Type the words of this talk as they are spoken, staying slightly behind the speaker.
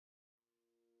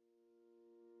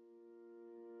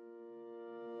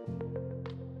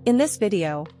In this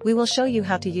video, we will show you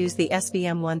how to use the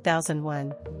SVM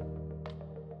 1001.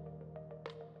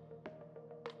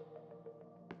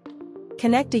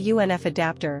 Connect a UNF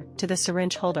adapter to the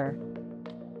syringe holder.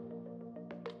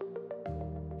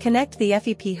 Connect the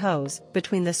FEP hose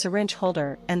between the syringe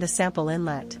holder and the sample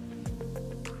inlet.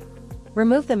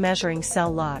 Remove the measuring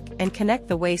cell lock and connect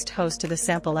the waste hose to the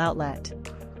sample outlet.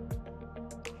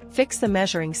 Fix the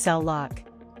measuring cell lock.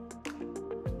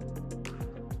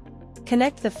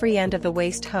 Connect the free end of the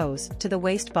waste hose to the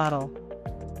waste bottle.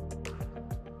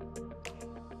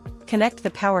 Connect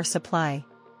the power supply.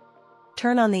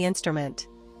 Turn on the instrument.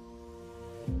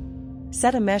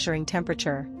 Set a measuring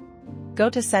temperature. Go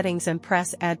to Settings and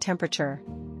press Add Temperature.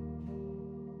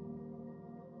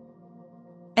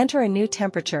 Enter a new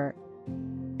temperature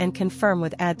and confirm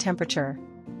with Add Temperature.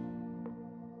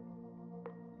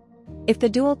 If the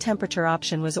dual temperature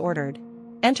option was ordered,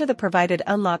 enter the provided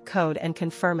unlock code and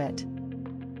confirm it.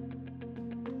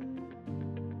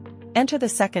 Enter the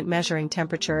second measuring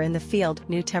temperature in the field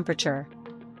New Temperature.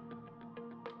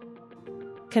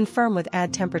 Confirm with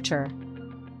Add Temperature.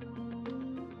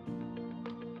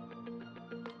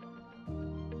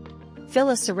 Fill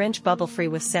a syringe bubble-free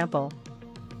with sample.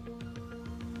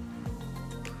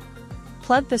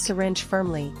 Plug the syringe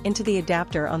firmly into the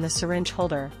adapter on the syringe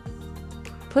holder.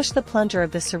 Push the plunger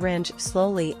of the syringe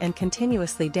slowly and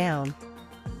continuously down.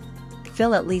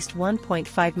 Fill at least 1.5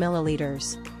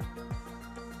 milliliters.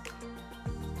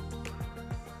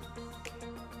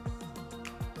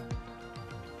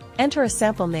 Enter a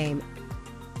sample name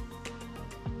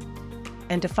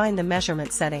and define the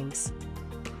measurement settings.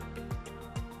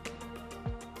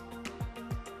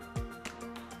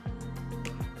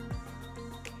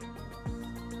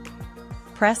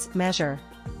 Press Measure.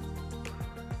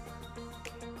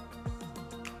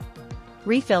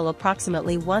 Refill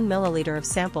approximately 1 milliliter of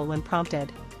sample when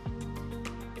prompted.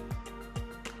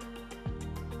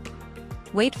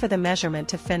 Wait for the measurement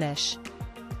to finish.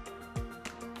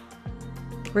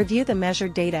 Review the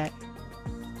measured data.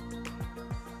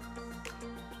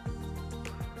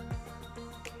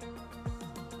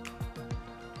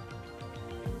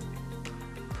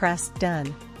 Press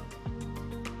Done.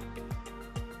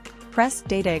 Press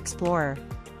Data Explorer.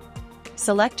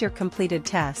 Select your completed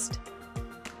test.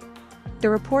 The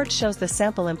report shows the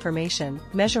sample information,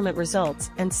 measurement results,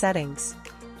 and settings.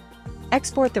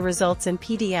 Export the results in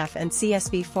PDF and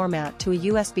CSV format to a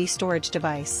USB storage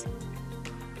device.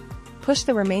 Push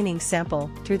the remaining sample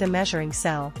through the measuring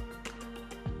cell.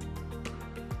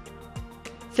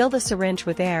 Fill the syringe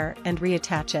with air and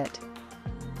reattach it.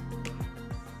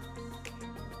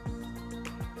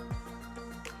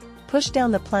 Push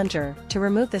down the plunger to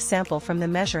remove the sample from the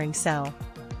measuring cell.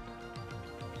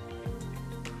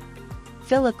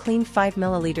 Fill a clean 5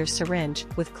 milliliter syringe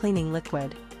with cleaning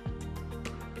liquid.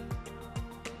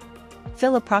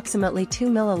 Fill approximately 2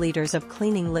 milliliters of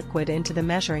cleaning liquid into the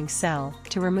measuring cell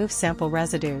to remove sample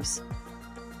residues.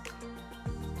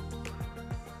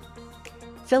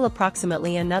 Fill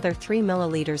approximately another 3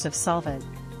 milliliters of solvent.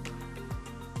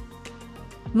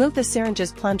 Move the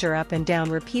syringe's plunger up and down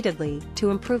repeatedly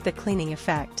to improve the cleaning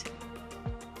effect.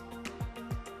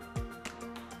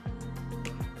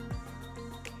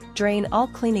 Drain all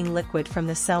cleaning liquid from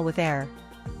the cell with air.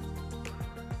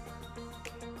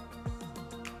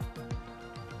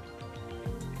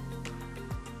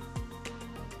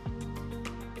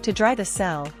 To dry the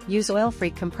cell, use oil-free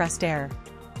compressed air.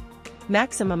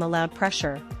 Maximum allowed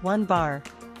pressure, 1 bar.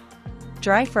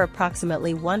 Dry for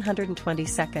approximately 120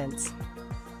 seconds.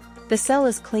 The cell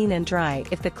is clean and dry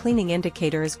if the cleaning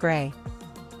indicator is gray.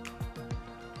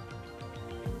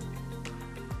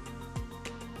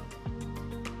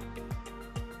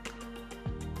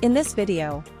 In this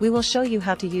video, we will show you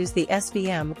how to use the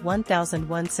SVM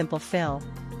 1001 Simple Fill.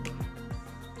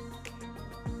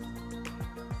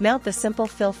 Mount the Simple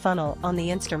Fill funnel on the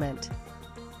instrument.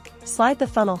 Slide the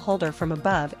funnel holder from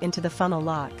above into the funnel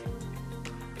lock.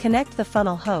 Connect the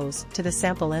funnel hose to the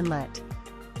sample inlet.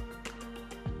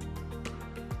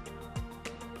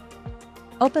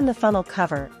 Open the funnel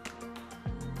cover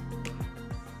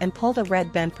and pull the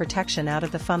red bend protection out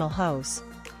of the funnel hose.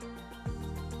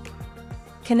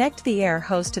 Connect the air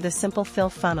hose to the Simple Fill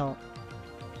funnel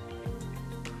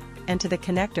and to the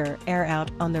connector air out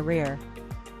on the rear.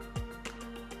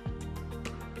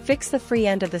 Fix the free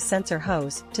end of the sensor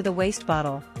hose to the waste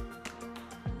bottle.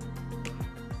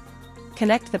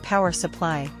 Connect the power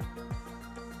supply.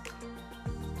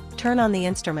 Turn on the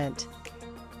instrument.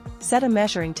 Set a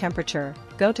measuring temperature,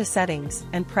 go to Settings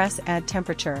and press Add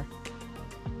Temperature.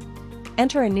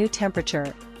 Enter a new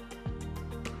temperature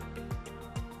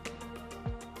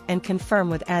and confirm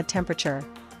with Add Temperature.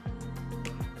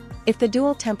 If the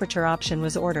dual temperature option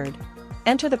was ordered,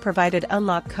 enter the provided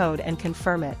unlock code and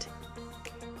confirm it.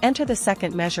 Enter the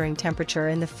second measuring temperature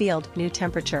in the field New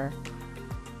Temperature.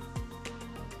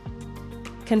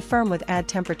 Confirm with Add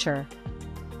Temperature.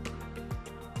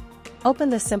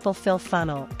 Open the Simple Fill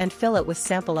funnel and fill it with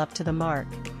sample up to the mark.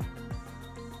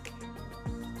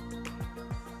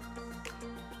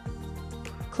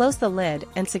 Close the lid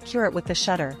and secure it with the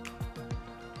shutter.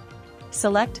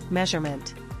 Select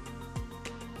Measurement.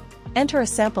 Enter a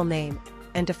sample name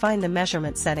and define the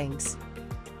measurement settings.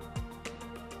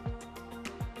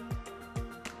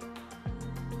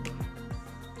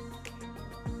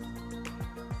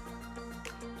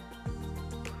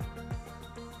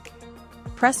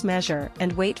 Press Measure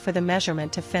and wait for the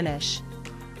measurement to finish.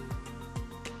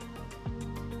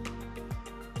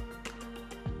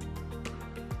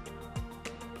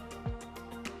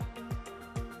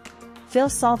 Fill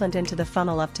solvent into the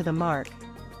funnel up to the mark.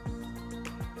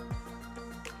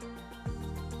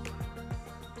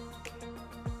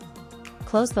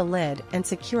 Close the lid and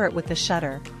secure it with the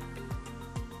shutter.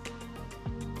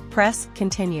 Press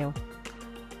Continue.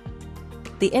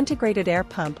 The integrated air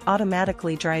pump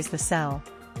automatically dries the cell.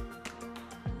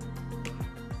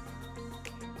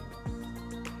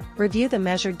 Review the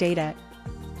measured data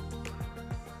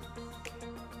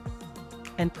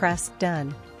and press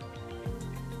Done.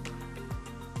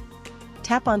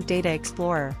 Tap on Data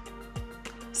Explorer.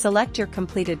 Select your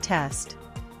completed test.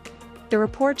 The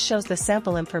report shows the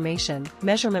sample information,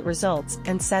 measurement results,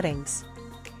 and settings.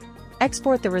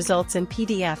 Export the results in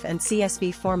PDF and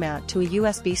CSV format to a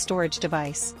USB storage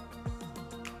device.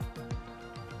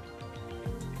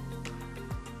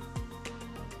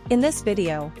 In this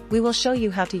video, we will show you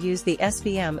how to use the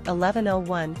SVM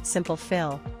 1101 Simple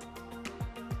Fill.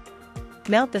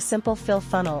 Mount the Simple Fill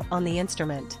funnel on the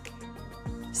instrument.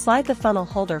 Slide the funnel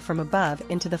holder from above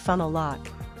into the funnel lock.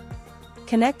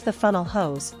 Connect the funnel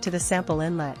hose to the sample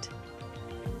inlet.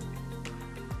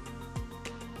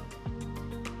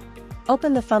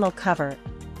 Open the funnel cover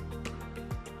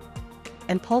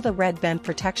and pull the red bend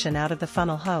protection out of the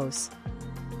funnel hose.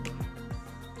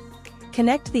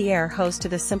 Connect the air hose to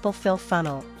the Simple Fill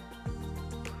funnel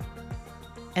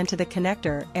and to the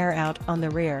connector air out on the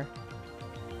rear.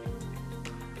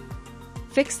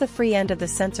 Fix the free end of the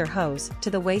sensor hose to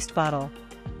the waste bottle.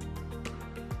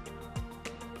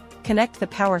 Connect the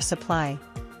power supply.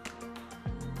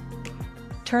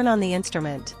 Turn on the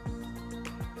instrument.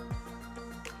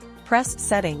 Press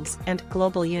Settings and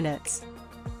Global Units.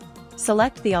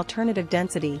 Select the alternative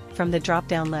density from the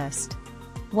drop-down list.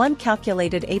 One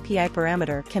calculated API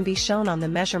parameter can be shown on the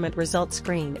measurement results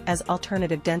screen as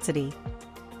alternative density.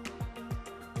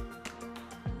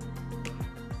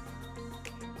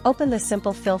 Open the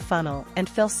Simple Fill funnel and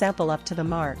fill sample up to the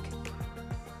mark.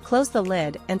 Close the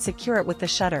lid and secure it with the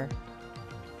shutter.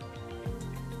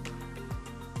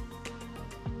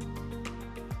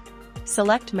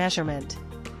 Select Measurement.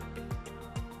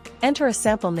 Enter a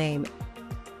sample name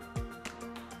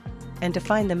and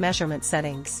define the measurement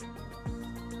settings.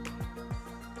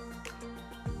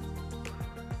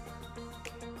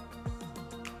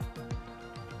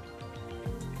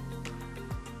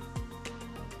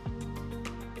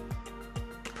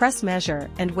 Press Measure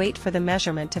and wait for the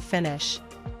measurement to finish.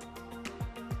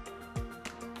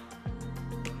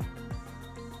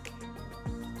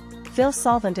 Fill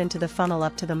solvent into the funnel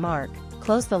up to the mark,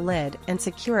 close the lid and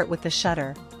secure it with the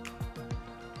shutter.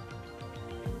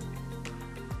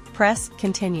 Press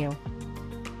Continue.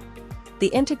 The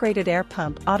integrated air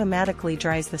pump automatically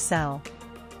dries the cell.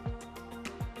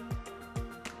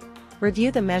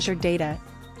 Review the measured data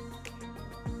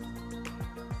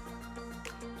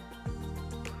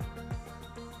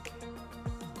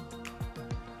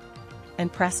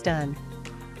and press Done.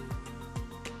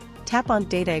 Tap on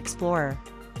Data Explorer.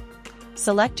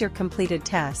 Select your completed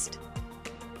test.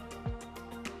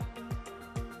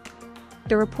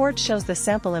 The report shows the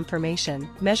sample information,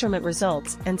 measurement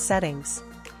results, and settings.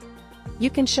 You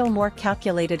can show more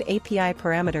calculated API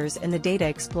parameters in the Data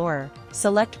Explorer.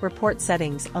 Select Report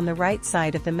Settings on the right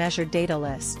side of the measured data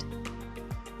list.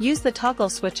 Use the toggle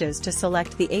switches to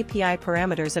select the API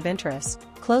parameters of interest.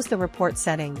 Close the report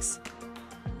settings.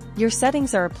 Your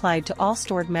settings are applied to all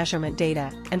stored measurement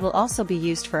data and will also be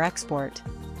used for export.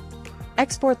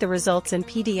 Export the results in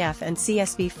PDF and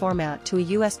CSV format to a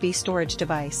USB storage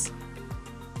device.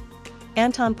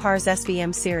 Anton Paar's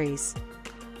SVM series.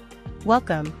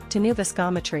 Welcome to New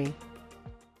Viscometry.